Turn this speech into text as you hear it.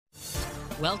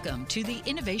Welcome to the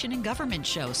Innovation in Government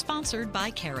Show, sponsored by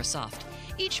Carahsoft.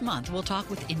 Each month, we'll talk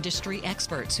with industry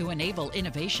experts who enable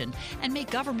innovation and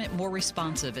make government more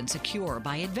responsive and secure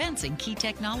by advancing key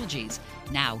technologies.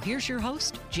 Now, here's your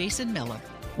host, Jason Miller.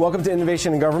 Welcome to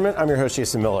Innovation in Government. I'm your host,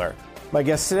 Jason Miller. My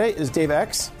guest today is Dave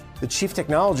X, the Chief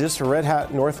Technologist for Red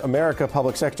Hat North America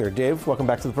Public Sector. Dave, welcome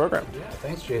back to the program. Yeah,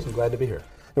 thanks, Jason. Glad to be here.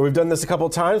 Now, we've done this a couple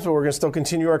of times, but we're going to still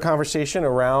continue our conversation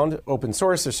around open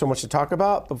source. There's so much to talk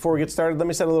about. Before we get started, let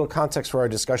me set a little context for our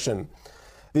discussion.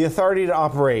 The authority to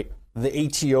operate, the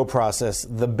ATO process,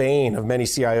 the bane of many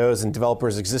CIOs and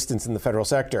developers' existence in the federal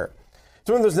sector. It's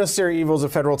one of those necessary evils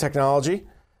of federal technology,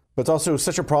 but it's also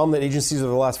such a problem that agencies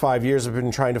over the last 5 years have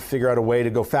been trying to figure out a way to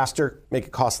go faster, make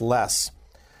it cost less.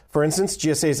 For instance,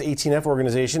 GSA's 18F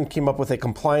organization came up with a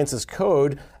compliance as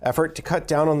code effort to cut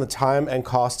down on the time and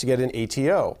cost to get an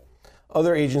ATO.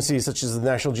 Other agencies, such as the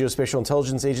National Geospatial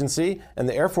Intelligence Agency and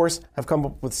the Air Force, have come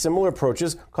up with similar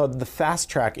approaches called the fast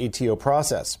track ATO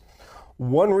process.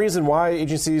 One reason why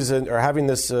agencies are having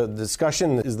this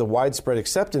discussion is the widespread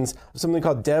acceptance of something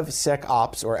called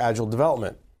DevSecOps, or Agile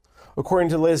Development. According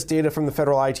to the latest data from the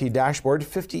Federal IT Dashboard,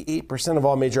 58% of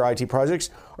all major IT projects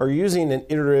are using an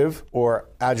iterative or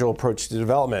agile approach to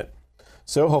development.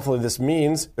 So hopefully this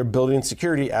means they're building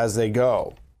security as they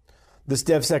go. This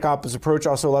DevSecOps approach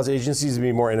also allows agencies to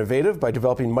be more innovative by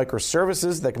developing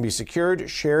microservices that can be secured,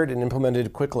 shared, and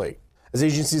implemented quickly. As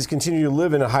agencies continue to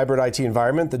live in a hybrid IT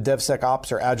environment, the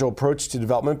DevSecOps or agile approach to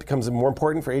development becomes more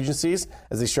important for agencies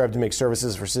as they strive to make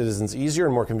services for citizens easier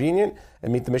and more convenient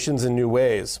and meet the missions in new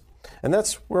ways. And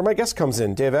that's where my guest comes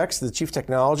in, Dave X, the Chief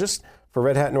Technologist for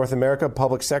Red Hat North America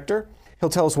Public Sector. He'll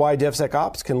tell us why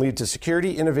DevSecOps can lead to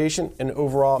security, innovation, and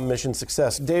overall mission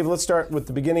success. Dave, let's start with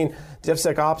the beginning.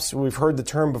 DevSecOps, we've heard the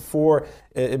term before.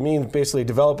 It means basically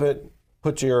develop it,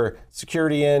 put your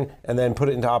security in, and then put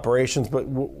it into operations. But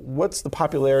what's the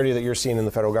popularity that you're seeing in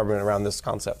the federal government around this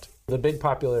concept? The big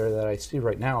popularity that I see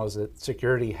right now is that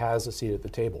security has a seat at the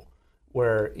table.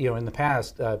 Where, in the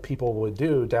past, people would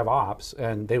do DevOps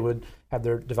and they would have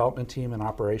their development team and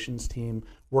operations team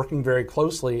working very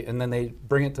closely, and then they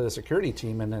bring it to the security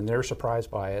team and then they're surprised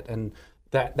by it, and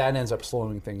that ends up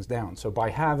slowing things down. So by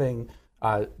having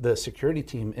the security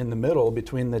team in the middle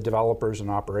between the developers and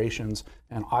operations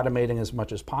and automating as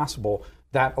much as possible,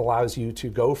 that allows you to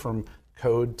go from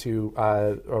code to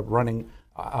running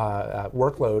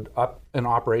workload up and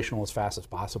operational as fast as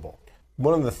possible.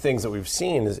 One of the things that we've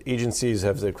seen is agencies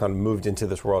have kind of moved into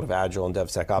this world of Agile and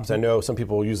DevSecOps. Mm-hmm. I know some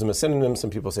people use them as synonyms. Some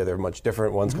people say they're much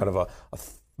different. One's kind of a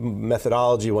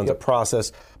methodology, one's a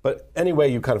process. But any way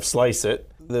you kind of slice it,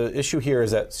 the issue here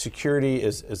is that security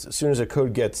is as soon as a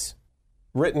code gets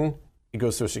written, it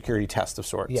goes through a security test of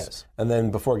sorts. Yes. And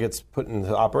then before it gets put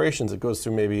into operations, it goes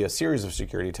through maybe a series of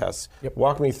security tests. Yep.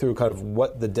 Walk me through kind of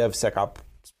what the DevSecOps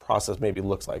process maybe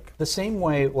looks like. The same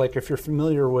way, like if you're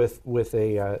familiar with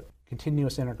a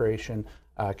continuous integration,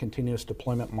 continuous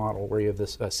deployment model where you have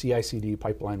this CI/CD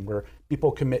pipeline where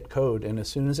people commit code, and as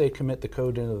soon as they commit the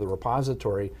code into the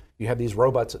repository, you have these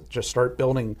robots that just start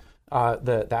building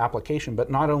the application.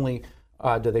 But not only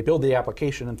do they build the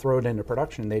application and throw it into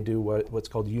production, they do what's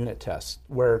called unit tests,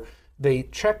 where they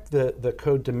check the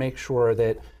code to make sure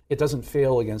that it doesn't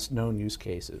fail against known use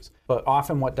cases. But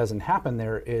often what doesn't happen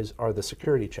there are the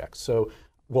security checks. So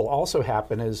will also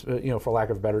happen is, for lack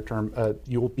of a better term,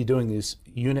 you will be doing these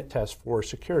unit tests for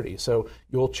security. So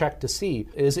you'll check to see,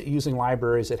 is it using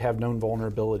libraries that have known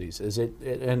vulnerabilities? Is it,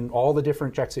 and all the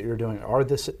different checks that you're doing,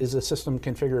 is the system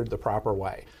configured the proper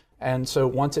way? And so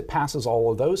once it passes all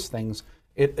of those things,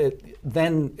 like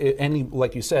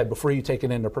you said, before you take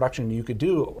it into production, you could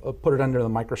put it under the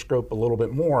microscope a little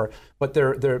bit more,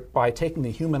 but by taking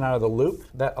the human out of the loop,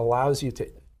 that allows you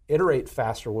to iterate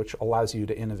faster, which allows you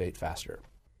to innovate faster.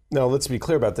 Now, let's be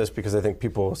clear about this, because I think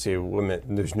people say,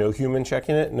 there's no human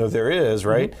checking it. No, there is,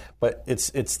 right? Mm-hmm. But it's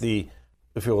the,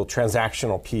 if you will,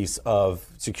 transactional piece of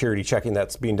security checking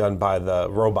that's being done by the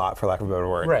robot, for lack of a better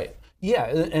word. Right. Yeah,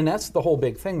 and that's the whole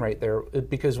big thing right there,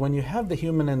 because when you have the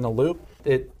human in the loop,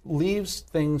 it leaves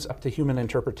things up to human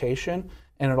interpretation,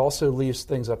 and it also leaves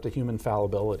things up to human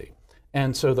fallibility.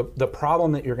 And so the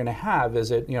problem that you're going to have is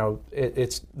that,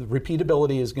 it's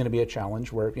repeatability is going to be a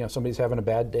challenge where, somebody's having a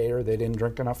bad day or they didn't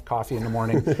drink enough coffee in the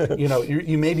morning,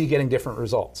 you may be getting different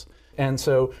results. And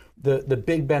so the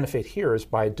big benefit here is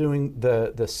by doing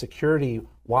the security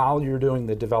while you're doing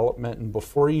the development and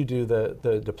before you do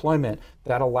the deployment,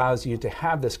 that allows you to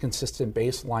have this consistent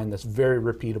baseline that's very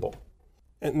repeatable.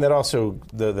 And that also,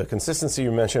 the consistency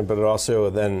you mentioned, but it also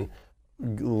then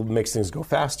makes things go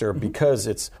faster because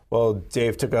it's, well,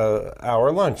 Dave took a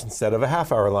hour lunch instead of a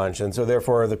half-hour lunch, and so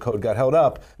therefore the code got held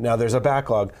up. Now there's a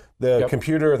backlog. The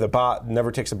computer, the bot,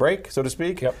 never takes a break, so to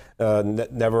speak.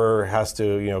 Never has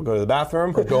to, go to the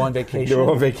bathroom or go on vacation.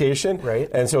 Go on vacation, right?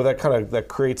 And so that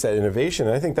creates that innovation.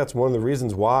 And I think that's one of the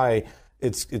reasons why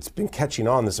it's been catching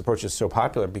on. This approach is so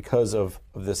popular because of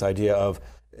this idea of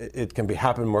it can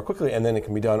happen more quickly, and then it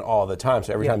can be done all the time.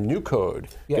 So every time new code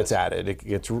gets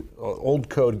added, old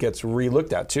code gets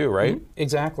re-looked at too, right? Mm-hmm.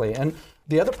 Exactly. And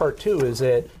the other part too is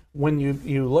that when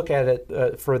you look at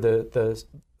it for the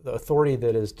authority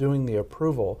that is doing the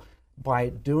approval, by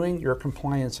doing your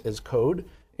compliance as code,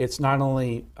 it's not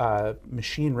only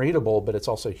machine readable, but it's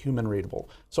also human readable.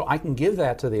 So I can give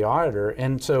that to the auditor,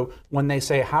 and so when they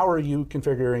say, "How are you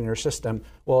configuring your system?"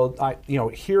 Well,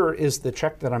 here is the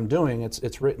check that I'm doing.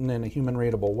 It's written in a human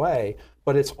readable way,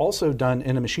 but it's also done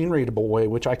in a machine readable way,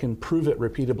 which I can prove it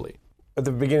repeatably. At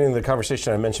the beginning of the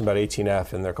conversation, I mentioned about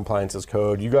 18F and their compliance as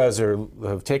code. You guys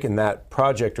have taken that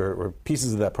project or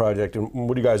pieces of that project, and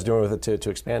what are you guys doing with it to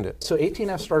expand it? So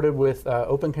 18F started with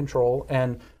Open Control,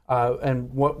 and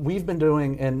what we've been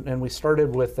doing, and we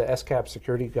started with the SCAP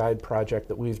Security Guide project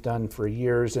that we've done for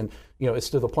years, and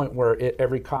it's to the point where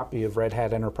every copy of Red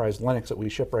Hat Enterprise Linux that we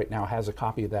ship right now has a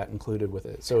copy of that included with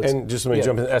it. So and just let me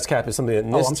jump in, SCAP is something that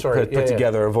NIST put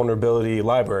together, a vulnerability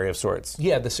library of sorts.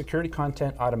 Yeah, the Security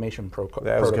Content Automation Protocol.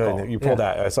 That was good. You pulled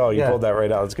that. I saw you pulled that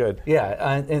right out. It's good.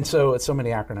 Yeah, and so it's so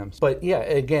many acronyms. But yeah,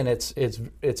 again, it's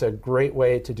a great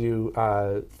way to do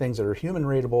things that are human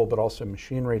readable, but also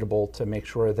machine readable to make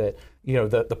sure that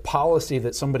the policy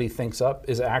that somebody thinks up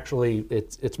is actually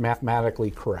it's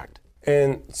mathematically correct.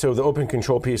 And so the open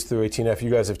control piece through 18F,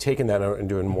 you guys have taken that and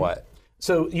doing what?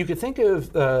 So you could think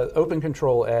of open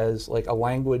control as like a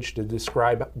language to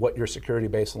describe what your security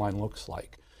baseline looks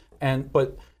like.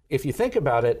 But if you think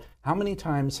about it, how many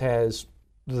times has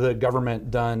the government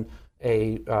done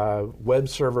a web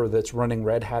server that's running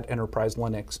Red Hat Enterprise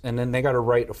Linux, and then they got to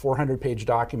write a 400-page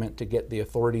document to get the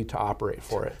authority to operate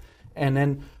for it? And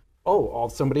then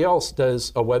somebody else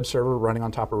does a web server running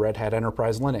on top of Red Hat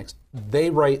Enterprise Linux. They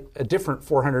write a different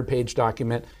 400-page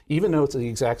document, even though it's the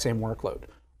exact same workload.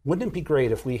 Wouldn't it be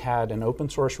great if we had an open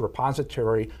source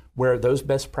repository where those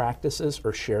best practices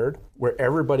are shared, where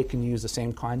everybody can use the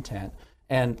same content?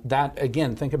 And that,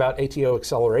 again, think about ATO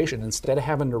acceleration. Instead of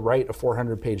having to write a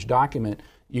 400-page document,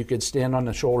 you could stand on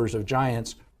the shoulders of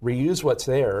giants, reuse what's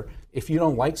there. If you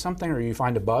don't like something or you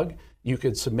find a bug, you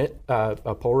could submit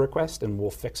a pull request and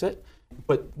we'll fix it.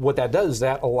 But what that does,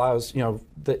 that allows,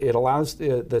 it allows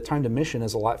the time to mission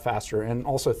is a lot faster, and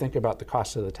also think about the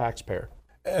cost to the taxpayer.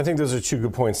 I think those are two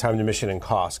good points, time to mission and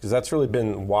cost, because that's really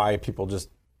been why people just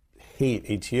hate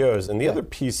ATOs. And the other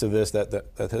piece of this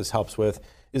that this helps with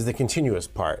is the continuous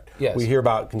part. Yes. We hear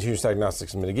about continuous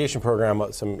diagnostics and mitigation program.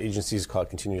 Some agencies call it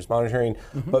continuous monitoring.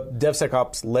 But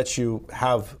DevSecOps lets you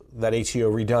have that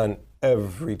ATO redone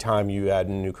every time you add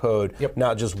new code,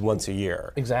 not just once a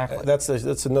year. Exactly.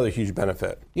 That's another huge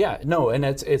benefit. Yeah, no, and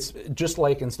it's just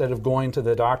like instead of going to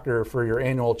the doctor for your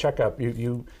annual checkup,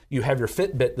 you have your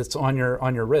Fitbit that's on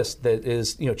your wrist that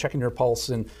is checking your pulse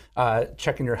and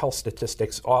checking your health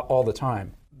statistics all the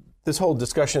time. This whole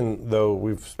discussion, though,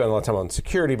 we've spent a lot of time on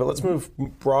security, but let's move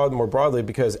more broadly,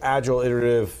 because agile,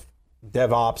 iterative,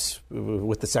 DevOps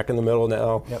with the sec in the middle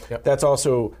now, that's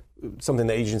also something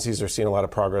that agencies are seeing a lot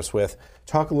of progress with.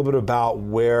 Talk a little bit about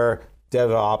where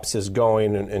DevOps is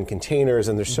going and containers,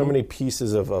 and there's so many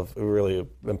pieces of really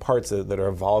and parts that are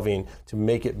evolving to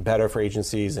make it better for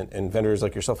agencies and vendors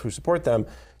like yourself who support them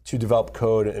to develop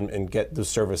code and get those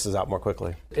services out more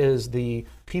quickly. As the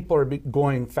people are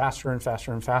going faster and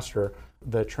faster and faster,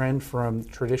 the trend from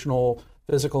traditional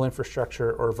physical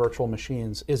infrastructure or virtual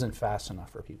machines isn't fast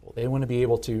enough for people. They want to be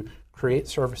able to create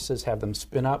services, have them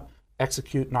spin up,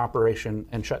 execute an operation,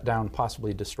 and shut down,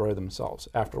 possibly destroy themselves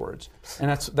afterwards. And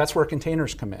that's where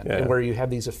containers come in, where you have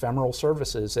these ephemeral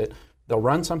services that they'll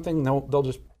run something, they'll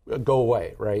just go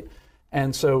away, right?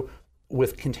 And so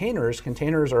with containers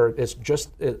it's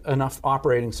just enough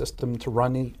operating system to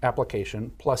run the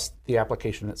application plus the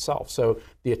application itself. So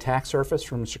the attack surface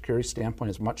from a security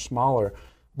standpoint is much smaller.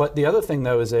 But the other thing,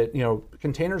 though, is that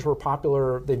containers were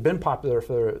popular. They've been popular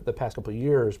for the past couple of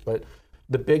years, but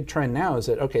the big trend now is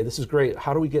that, okay, this is great.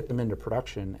 How do we get them into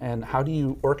production? And how do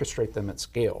you orchestrate them at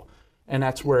scale? And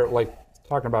that's where, like,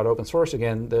 talking about open source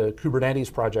again, the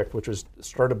Kubernetes project, which was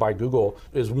started by Google,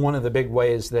 is one of the big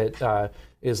ways that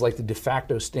is like the de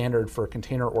facto standard for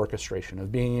container orchestration,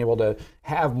 of being able to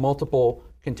have multiple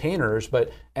containers,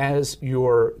 but as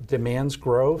your demands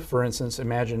grow, for instance,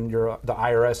 imagine you're the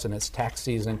IRS and it's tax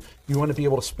season, you want to be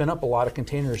able to spin up a lot of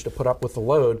containers to put up with the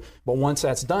load, but once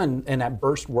that's done and that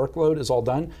burst workload is all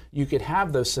done, you could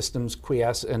have those systems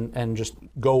quiesce and just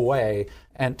go away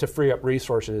and to free up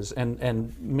resources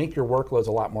and make your workloads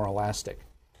a lot more elastic.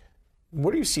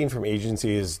 What are you seeing from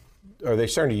agencies? Are they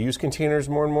starting to use containers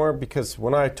more and more? Because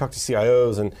when I talk to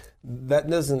CIOs, and that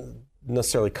doesn't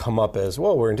necessarily come up as,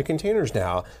 well, we're into containers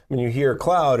now. I mean, you hear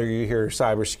cloud, or you hear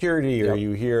cybersecurity, or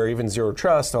you hear even zero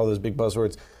trust, all those big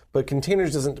buzzwords, but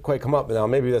containers doesn't quite come up now.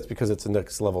 Maybe that's because it's the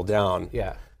next level down.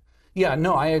 Yeah,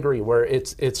 no, I agree. Where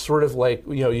it's sort of like,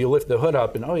 you lift the hood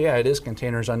up and, oh yeah, it is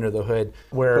containers under the hood.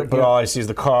 Where but all I see is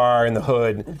the car and the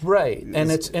hood. Right,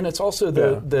 and it's also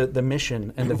the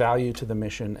mission and the value to the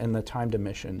mission and the time to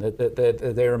mission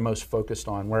that they're most focused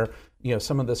on. Where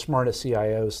some of the smartest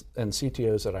CIOs and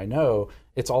CTOs that I know,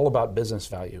 it's all about business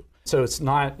value. So it's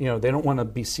not, they don't want to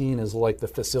be seen as like the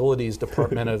facilities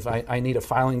department of I need a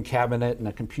filing cabinet and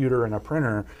a computer and a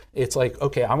printer. It's like,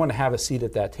 okay, I want to have a seat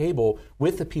at that table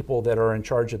with the people that are in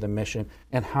charge of the mission,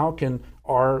 and how can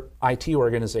our IT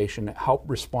organization help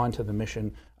respond to the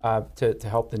mission to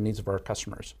help the needs of our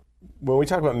customers. When we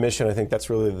talk about mission, I think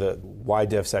that's really why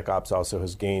DevSecOps also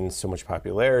has gained so much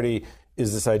popularity,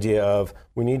 is this idea of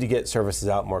we need to get services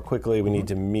out more quickly, we need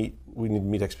to meet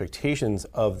expectations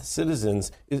of the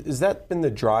citizens. Is that been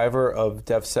the driver of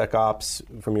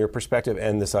DevSecOps from your perspective,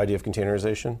 and this idea of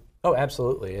containerization? Oh,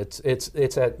 absolutely. It's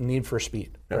that need for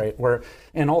speed, right?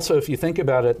 And also, if you think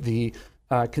about it, the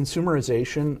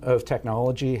consumerization of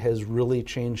technology has really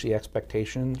changed the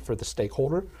expectation for the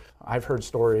stakeholder. I've heard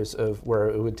stories of where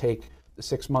it would take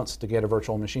 6 months to get a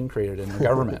virtual machine created in the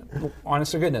government.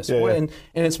 Honest to goodness. And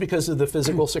it's because of the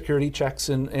physical security checks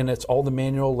and it's all the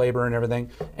manual labor and everything.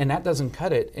 And that doesn't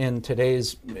cut it in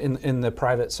today's, in the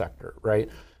private sector, right?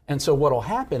 And so what will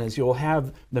happen is you'll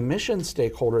have the mission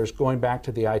stakeholders going back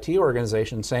to the IT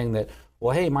organization saying that,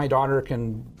 well, hey, my daughter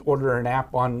can order an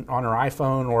app on her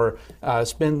iPhone, or I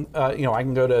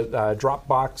can go to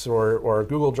Dropbox or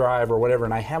Google Drive or whatever,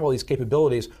 and I have all these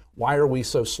capabilities. Why are we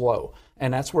so slow?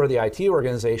 And that's where the IT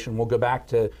organization will go back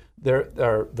to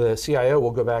the CIO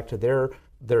will go back to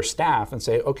their staff and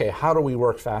say, okay, how do we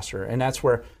work faster? And that's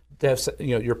where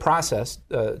your process,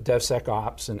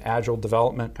 DevSecOps and agile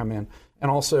development come in, and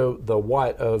also the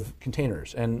what of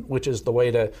containers, and which is the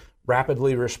way to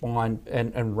rapidly respond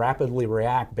and rapidly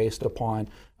react based upon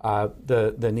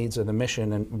the needs of the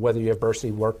mission and whether you have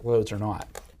bursty workloads or not.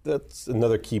 That's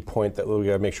another key point that we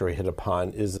got to make sure we hit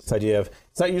upon, is this idea of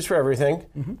it's not used for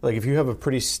everything. Like if you have a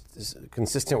pretty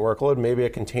consistent workload, maybe a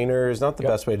container is not the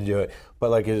best way to do it. But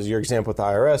like as your example with the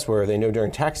IRS, where they know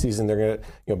during tax season they're going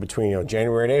to, between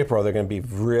January and April they're going to be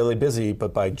really busy,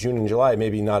 but by June and July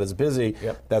maybe not as busy.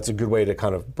 That's a good way to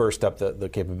kind of burst up the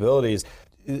capabilities.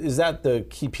 Is that the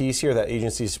key piece here that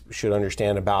agencies should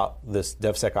understand about this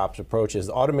DevSecOps approach? Is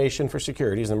automation for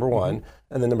security is number one,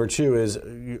 and then number two is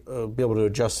be able to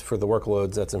adjust for the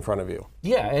workloads that's in front of you.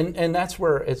 Yeah, and that's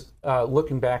where it's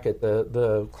looking back at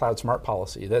the Cloud Smart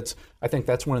policy. I think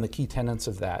that's one of the key tenets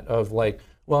of that, of like,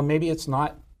 well, maybe it's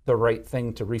not the right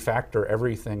thing to refactor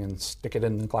everything and stick it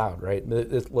in the cloud, right?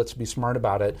 Let's be smart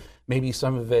about it. Maybe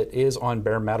some of it is on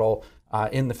bare metal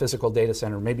in the physical data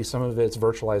center. Maybe some of it's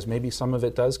virtualized. Maybe some of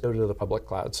it does go to the public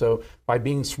cloud. So by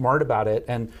being smart about it,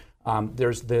 and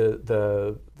there's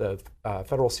the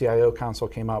Federal CIO Council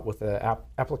came out with the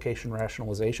application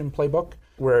rationalization playbook,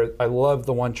 where I love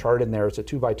the one chart in there. It's a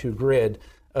 2x2 grid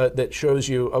that shows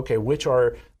you, okay, which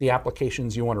are the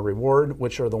applications you want to reward,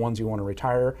 which are the ones you want to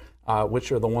retire,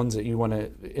 which are the ones that you want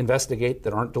to investigate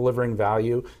that aren't delivering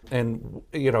value, and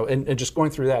just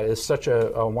going through that is such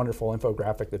a wonderful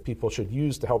infographic that people should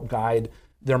use to help guide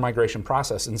their migration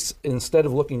process. And instead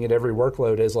of looking at every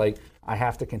workload as like, I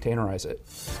have to containerize it.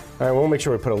 All right, we'll make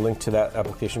sure we put a link to that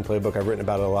application playbook. I've written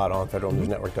about it a lot on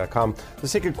federalnewsnetwork.com.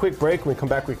 Let's take a quick break. When we come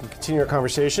back, we can continue our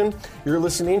conversation. You're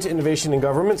listening to Innovation in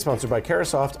Government, sponsored by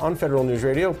Carahsoft on Federal News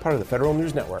Radio, part of the Federal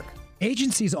News Network.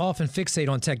 Agencies often fixate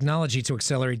on technology to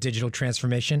accelerate digital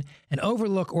transformation and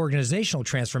overlook organizational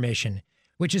transformation,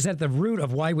 which is at the root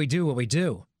of why we do what we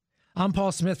do. I'm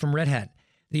Paul Smith from Red Hat.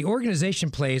 The organization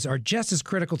plays are just as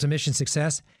critical to mission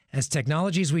success as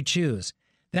technologies we choose.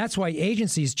 That's why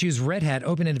agencies choose Red Hat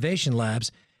Open Innovation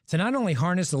Labs to not only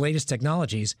harness the latest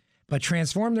technologies, but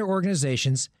transform their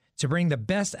organizations to bring the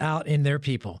best out in their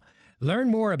people. Learn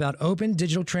more about open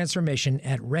digital transformation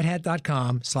at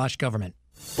redhat.com/government.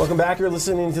 Welcome back. You're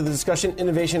listening to the discussion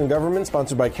Innovation in Government,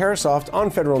 sponsored by Carahsoft on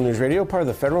Federal News Radio, part of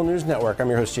the Federal News Network. I'm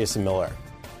your host, Jason Miller.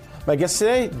 My guest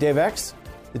today, Dave Eckst,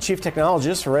 the Chief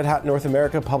Technologist for Red Hat North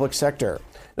America Public Sector.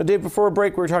 Now, Dave, before a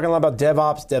break, we were talking a lot about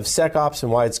DevOps, DevSecOps,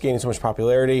 and why it's gaining so much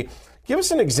popularity. Give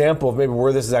us an example of maybe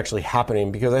where this is actually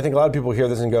happening, because I think a lot of people hear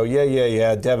this and go,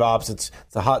 yeah, DevOps, it's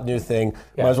a hot new thing.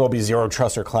 Might as well be Zero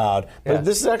Trust or cloud. But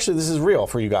this is real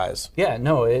for you guys. Yeah,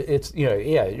 no, it's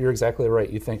you're exactly right.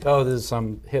 You think, oh, this is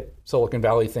some hip Silicon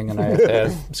Valley thing, and I have to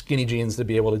have skinny jeans to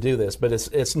be able to do this. But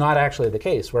it's not actually the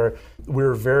case. Where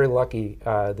we're very lucky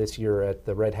this year at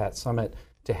the Red Hat Summit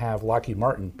to have Lockheed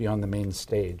Martin be on the main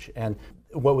stage. And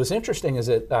what was interesting is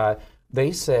that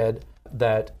they said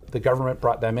that the government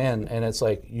brought them in, and it's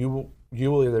like, you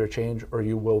will either change or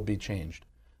you will be changed.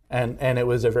 And it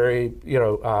was a very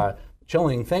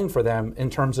chilling thing for them in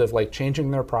terms of like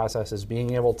changing their processes,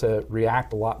 being able to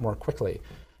react a lot more quickly.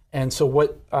 And so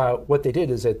what they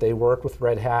did is that they worked with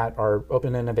Red Hat, our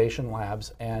Open Innovation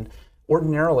Labs, and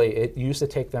ordinarily it used to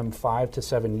take them 5 to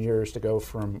 7 years to go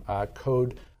from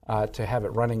code to have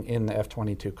it running in the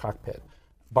F-22 cockpit.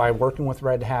 By working with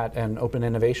Red Hat and Open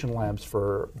Innovation Labs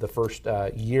for the first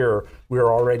year, we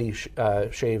were already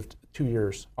shaved 2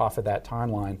 years off of that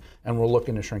timeline, and we're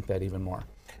looking to shrink that even more.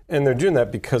 And they're doing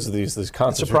that because of these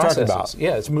concepts we're talking about.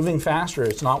 Yeah, it's moving faster.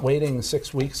 It's not waiting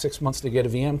 6 weeks, 6 months to get a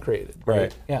VM created.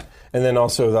 Right. Yeah. And then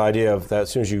also the idea of that as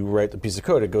soon as you write the piece of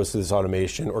code, it goes through this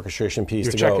automation, orchestration piece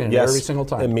You're to checking go, it yes, every single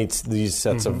time. It meets these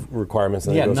sets of requirements,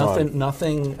 and then it goes on.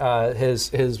 Nothing has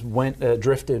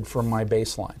drifted from my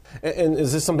baseline. And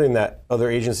is this something that other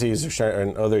agencies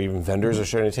and other even vendors are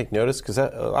starting to take notice? Because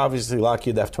obviously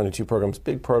Lockheed, the F-22 program is a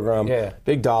big program,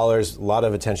 big dollars, a lot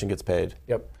of attention gets paid.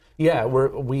 Yep. Yeah,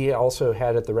 we also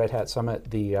had at the Red Hat Summit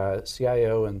the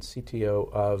CIO and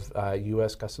CTO of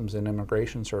U.S. Customs and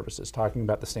Immigration Services talking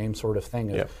about the same sort of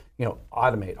thing of,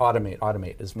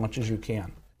 automate as much as you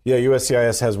can. Yeah,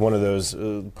 USCIS has one of those,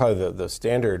 probably the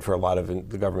standard for a lot of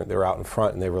the government. They're out in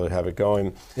front and they really have it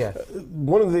going. Yeah.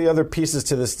 One of the other pieces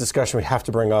to this discussion we have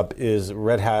to bring up is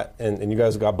Red Hat, and you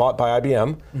guys got bought by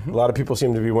IBM. A lot of people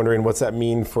seem to be wondering what's that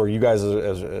mean for you guys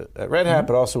at Red Hat,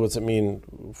 but also what's it mean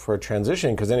for a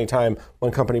transition? Because anytime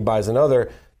one company buys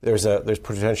another, there's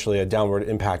potentially a downward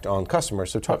impact on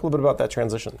customers. So talk a little bit about that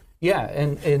transition. Yeah,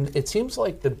 and it seems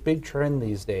like the big trend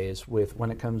these days when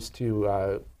it comes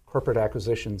to corporate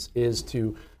acquisitions is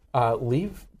to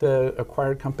leave the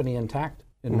acquired company intact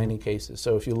in many cases.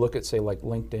 So if you look at, say, like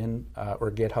LinkedIn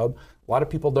or GitHub, a lot of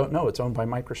people don't know it's owned by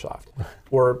Microsoft,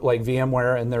 or like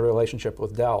VMware and their relationship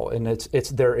with Dell. And it's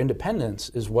their independence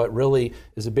is what really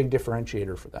is a big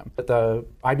differentiator for them. But the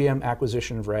IBM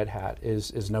acquisition of Red Hat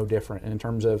is no different in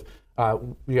terms of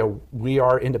we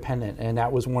are independent, and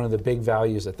that was one of the big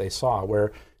values that they saw.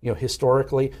 Where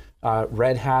historically,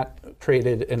 Red Hat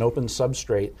created an open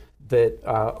substrate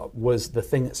that was the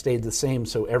thing that stayed the same,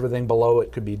 so everything below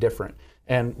it could be different.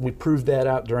 And we proved that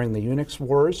out during the Unix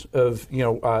wars of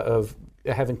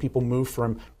having people move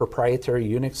from proprietary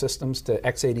Unix systems to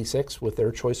x86 with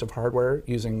their choice of hardware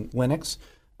using Linux,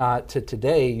 to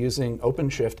today using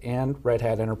OpenShift and Red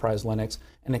Hat Enterprise Linux,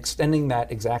 and extending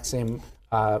that exact same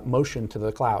motion to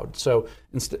the cloud. So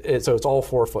it's all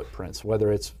 4 footprints,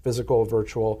 whether it's physical,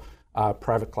 virtual,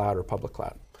 private cloud, or public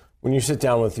cloud. When you sit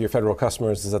down with your federal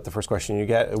customers, is that the first question you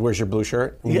get? Where's your blue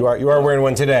shirt? You are wearing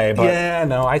one today, but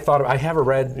no, I thought I have a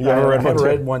red. I have a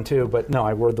red one too, but no,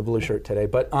 I wore the blue shirt today.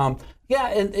 But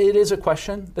and it is a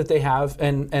question that they have,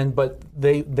 but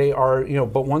they are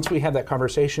But once we have that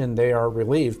conversation, they are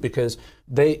relieved because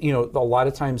they a lot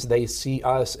of times they see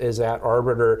us as that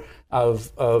arbiter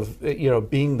of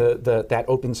being that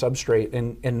open substrate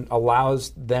and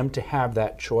allows them to have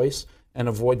that choice and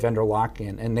avoid vendor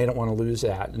lock-in, and they don't want to lose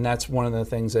that. And that's one of the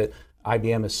things that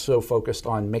IBM is so focused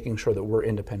on, making sure that we're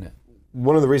independent.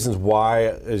 One of the reasons why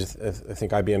is I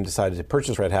think IBM decided to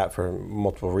purchase Red Hat for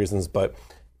multiple reasons, but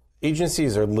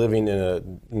agencies are living in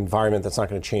an environment that's not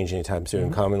going to change anytime soon,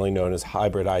 commonly known as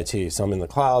hybrid IT. Some in the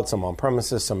cloud, some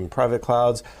on-premises, some in private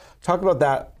clouds. Talk about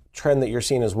that trend that you're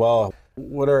seeing as well.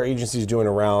 What are agencies doing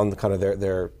around kind of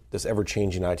their this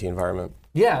ever-changing IT environment?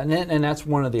 Yeah, and that's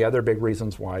one of the other big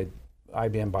reasons why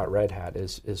IBM bought Red Hat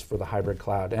is for the hybrid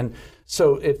cloud. And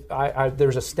so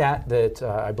there's a stat that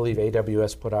I believe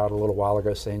AWS put out a little while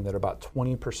ago saying that about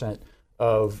 20%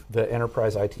 of the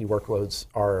enterprise IT workloads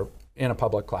are in a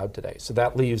public cloud today. So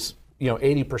that leaves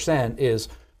 80%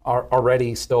 are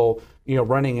already still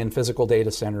running in physical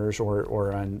data centers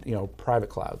or on private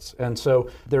clouds. And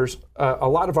so there's a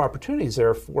lot of opportunities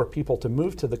there for people to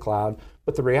move to the cloud.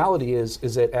 But the reality is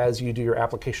that as you do your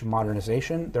application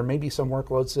modernization, there may be some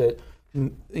workloads that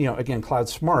again, cloud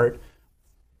smart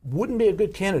wouldn't be a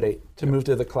good candidate to move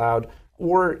to the cloud,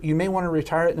 or you may want to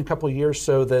retire it in a couple of years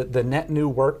so that the net new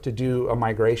work to do a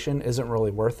migration isn't really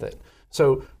worth it.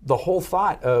 So the whole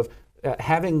thought of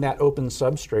having that open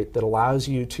substrate that allows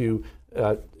you to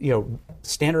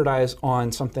standardize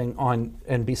on something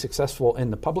and be successful in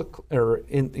the public or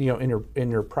in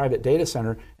your private data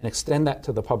center and extend that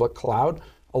to the public cloud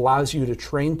allows you to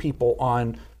train people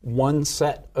on one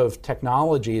set of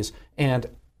technologies and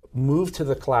move to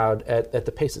the cloud at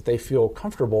the pace that they feel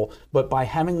comfortable. But by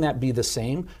having that be the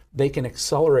same, they can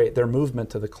accelerate their movement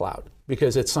to the cloud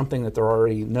because it's something that they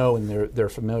already know and they're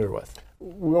familiar with.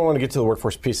 We want to get to the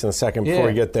workforce piece in a second. Before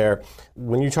we get there,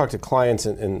 when you talk to clients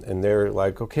and they're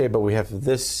like, okay, but we have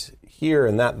this here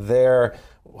and that there,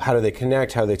 how do they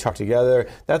connect? How do they talk together?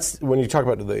 That's when you talk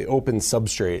about the open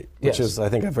substrate, which is, I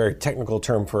think, a very technical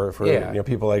term for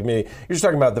people like me. You're just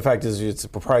talking about the fact is it's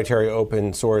proprietary,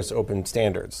 open source, open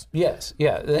standards. Yes,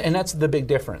 yeah, and that's the big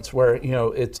difference. Where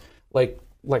it's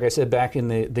like I said back in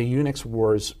the Unix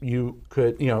wars, you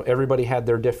could everybody had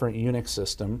their different Unix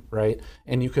system, right?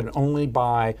 And you could only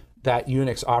buy that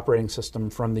Unix operating system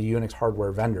from the Unix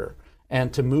hardware vendor.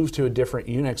 And to move to a different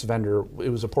Unix vendor, it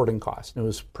was a porting cost. It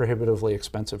was prohibitively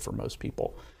expensive for most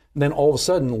people. And then all of a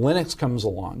sudden, Linux comes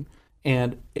along,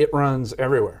 and it runs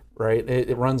everywhere, right?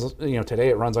 It runs, today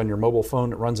it runs on your mobile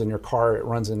phone, it runs in your car, it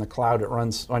runs in the cloud, it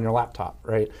runs on your laptop,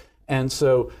 right? And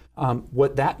so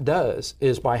what that does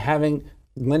is by having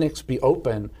Linux be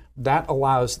open, that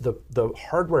allows the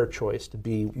hardware choice to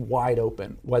be wide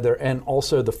open, and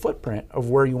also the footprint of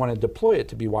where you want to deploy it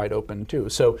to be wide open too.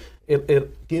 So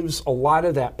it gives a lot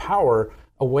of that power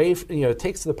away, it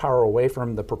takes the power away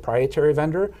from the proprietary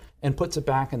vendor and puts it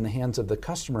back in the hands of the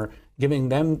customer, giving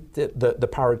them the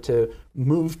power to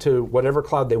move to whatever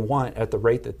cloud they want at the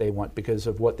rate that they want because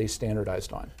of what they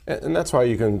standardized on. And that's why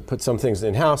you can put some things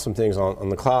in-house, some things on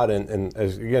the cloud, and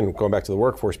again, going back to the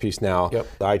workforce piece now, the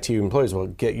IT employees will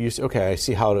get used to, okay, I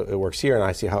see how it works here and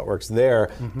I see how it works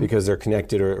there because they're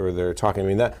connected or they're talking. I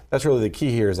mean, that's really the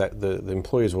key here is that the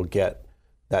employees will get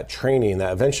that training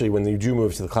that eventually when you do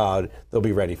move to the cloud, they'll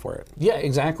be ready for it. Yeah,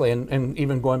 exactly. And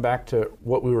even going back to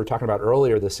what we were talking about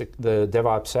earlier, the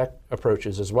DevOps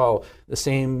approaches as well, the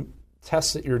same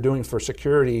tests that you're doing for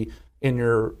security of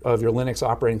your Linux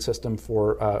operating system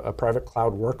for a private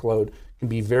cloud workload can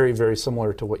be very, very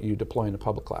similar to what you deploy in a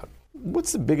public cloud.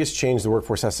 What's the biggest change the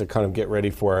workforce has to kind of get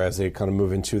ready for as they kind of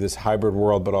move into this hybrid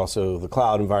world, but also the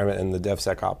cloud environment and the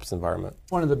DevSecOps environment?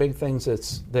 One of the big things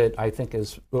that I think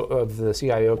is of the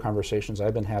CIO conversations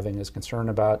I've been having is concern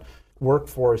about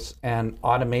workforce and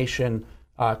automation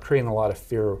creating a lot of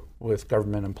fear with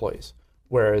government employees,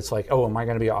 where it's like, oh, am I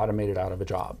going to be automated out of a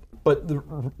job? But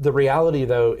the reality,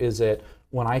 though, is that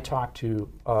when I talk to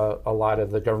a lot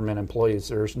of the government employees,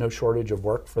 there's no shortage of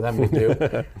work for them to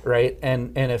do, right?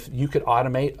 And if you could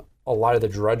automate a lot of the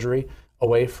drudgery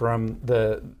away from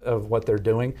of what they're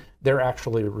doing, they're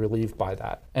actually relieved by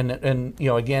that. And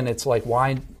again, it's like,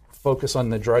 why focus on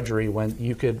the drudgery when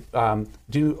you could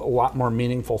do a lot more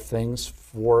meaningful things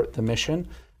for the mission?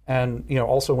 And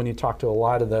also when you talk to a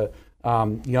lot of the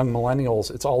young millennials,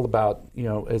 it's all about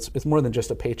it's more than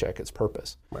just a paycheck; it's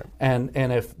purpose. Right. And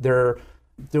if they're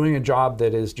doing a job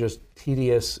that is just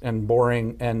tedious and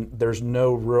boring and there's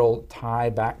no real tie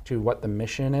back to what the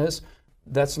mission is,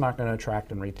 that's not going to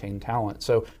attract and retain talent.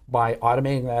 So by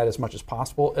automating that as much as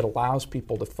possible, it allows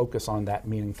people to focus on that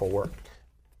meaningful work.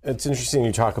 It's interesting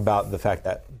you talk about the fact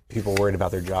that people are worried about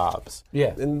their jobs.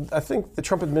 Yeah. And I think the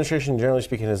Trump administration, generally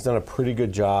speaking, has done a pretty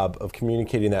good job of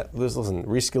communicating that, listen,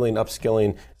 reskilling,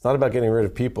 upskilling, it's not about getting rid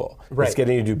of people. Right. It's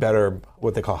getting you to do better,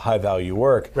 what they call high-value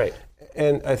work. Right.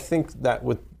 And I think that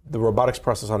with the robotics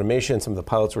process automation, some of the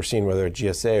pilots we're seeing, whether at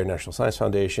GSA or National Science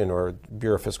Foundation or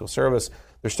Bureau of Fiscal Service,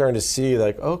 they're starting to see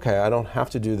like, okay, I don't have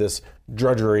to do this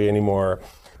drudgery anymore.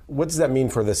 What does that mean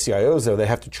for the CIOs, though? They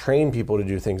have to train people to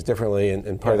do things differently,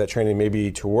 and part of that training may be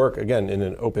to work, again, in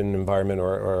an open environment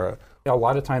or a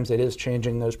lot of times it is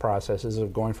changing those processes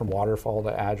of going from waterfall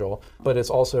to agile, but it's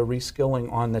also reskilling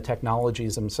on the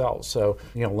technologies themselves. So,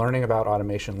 learning about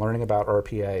automation, learning about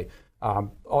RPA.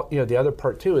 The other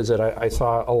part too is that I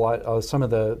saw a lot some of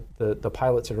the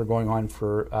pilots that are going on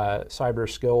for cyber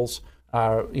skills.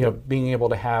 Being able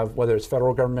to have, whether it's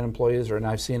federal government employees and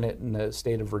I've seen it in the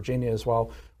state of Virginia as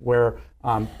well, where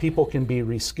people can be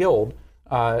reskilled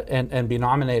and be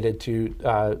nominated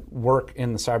to work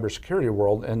in the cybersecurity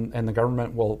world, and the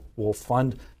government will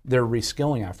fund their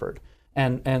reskilling effort.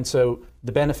 And so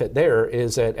the benefit there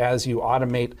is that as you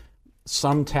automate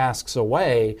some tasks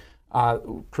away,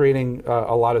 creating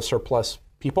a lot of surplus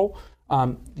people,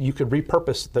 you could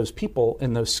repurpose those people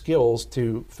and those skills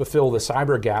to fulfill the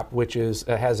cyber gap, which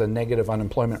has a negative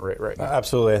unemployment rate right now.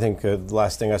 Absolutely. I think the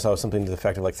last thing I saw was something to the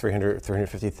effect of like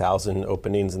 350,000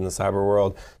 openings in the cyber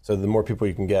world. So the more people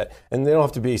you can get, and they don't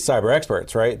have to be cyber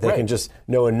experts, right? They can just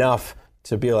know enough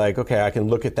to be like, okay, I can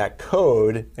look at that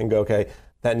code and go, okay,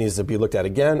 that needs to be looked at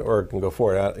again, or it can go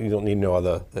forward. You don't need to know all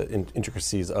the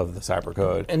intricacies of the cyber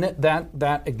code. And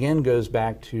that again goes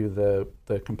back to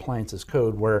the compliance as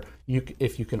code, where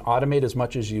if you can automate as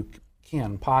much as you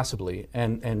can possibly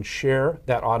and share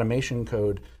that automation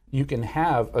code, you can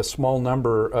have a small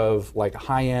number of like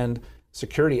high-end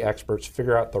security experts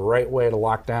figure out the right way to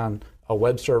lock down a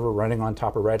web server running on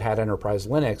top of Red Hat Enterprise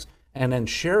Linux, and then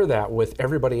share that with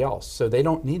everybody else. So they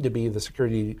don't need to be the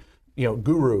security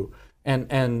guru.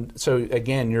 And so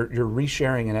again, you're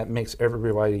resharing, and that makes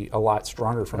everybody a lot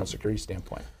stronger from a security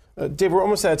standpoint. Dave, we're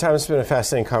almost out of time. It's been a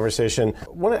fascinating conversation. I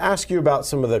want to ask you about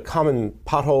some of the common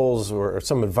potholes or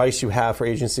some advice you have for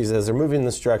agencies as they're moving in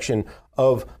this direction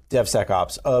of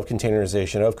DevSecOps, of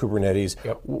containerization, of Kubernetes.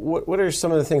 Yep. What are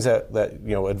some of the things that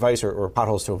advice or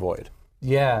potholes to avoid?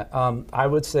 Yeah, I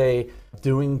would say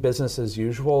doing business as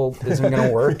usual isn't going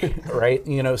to work, right?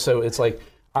 So it's like,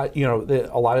 a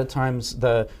lot of times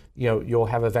you'll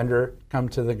have a vendor come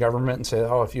to the government and say,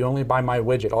 oh, if you only buy my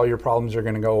widget, all your problems are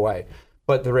going to go away.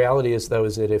 But the reality is, though,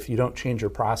 is that if you don't change your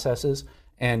processes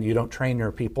and you don't train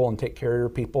your people and take care of your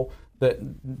people, that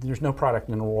there's no product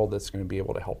in the world that's going to be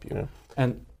able to help you. Yeah.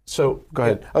 And so, go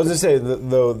ahead. I was going to say,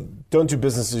 though, don't do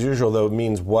business as usual, though,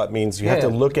 means what? Means you have to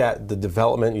look at the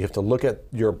development, you have to look at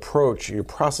your approach, your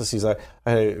processes. I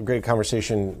had a great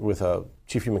conversation with a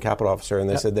chief human capital officer, and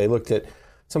they said they looked at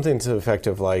something to the effect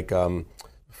of like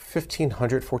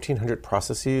 1,500, 1,400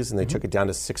 processes, and they took it down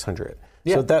to 600.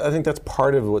 Yeah. So I think that's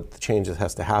part of what the change that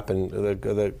has to happen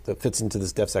that fits into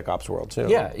this DevSecOps world too.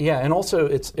 Yeah, and also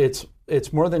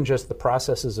it's more than just the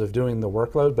processes of doing the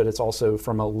workload, but it's also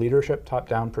from a leadership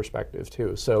top-down perspective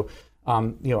too. So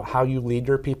how you lead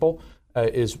your people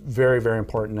is very, very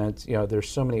important. And there's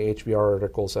so many HBR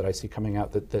articles that I see coming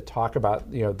out that talk about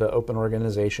the open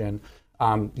organization.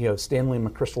 Stanley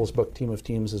McChrystal's book Team of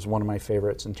Teams is one of my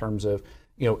favorites in terms of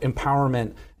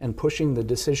empowerment and pushing the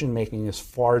decision making as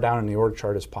far down in the org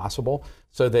chart as possible,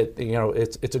 so that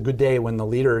it's a good day when the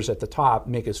leaders at the top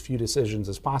make as few decisions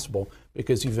as possible,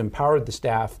 because you've empowered the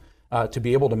staff to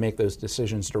be able to make those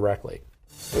decisions directly.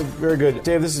 Very good.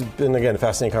 Dave, this has been, again, a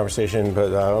fascinating conversation,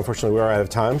 but unfortunately we are out of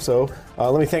time. So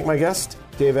let me thank my guest,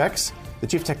 Dave X, the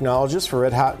Chief Technologist for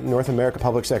Red Hat North America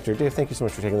Public Sector. Dave, thank you so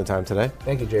much for taking the time today.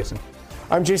 Thank you, Jason.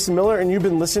 I'm Jason Miller, and you've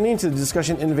been listening to the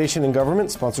discussion Innovation in Government,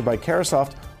 sponsored by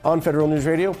Carahsoft on Federal News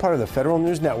Radio, part of the Federal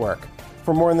News Network.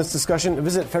 For more on this discussion,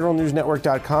 visit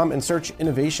federalnewsnetwork.com and search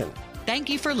innovation. Thank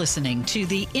you for listening to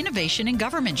the Innovation in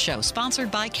Government show,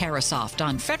 sponsored by Carahsoft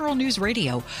on Federal News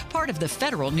Radio, part of the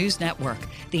Federal News Network.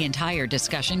 The entire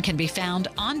discussion can be found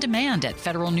on demand at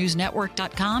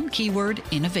federalnewsnetwork.com, keyword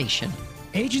innovation.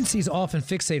 Agencies often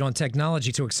fixate on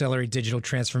technology to accelerate digital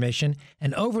transformation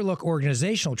and overlook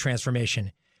organizational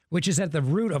transformation, which is at the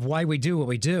root of why we do what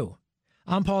we do.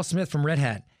 I'm Paul Smith from Red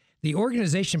Hat. The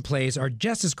organization plays are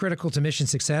just as critical to mission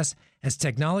success as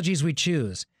technologies we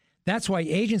choose. That's why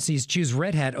agencies choose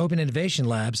Red Hat Open Innovation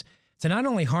Labs to not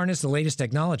only harness the latest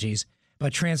technologies,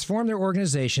 but transform their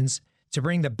organizations to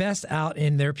bring the best out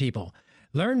in their people.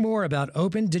 Learn more about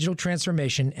open digital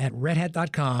transformation at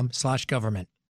redhat.com/government.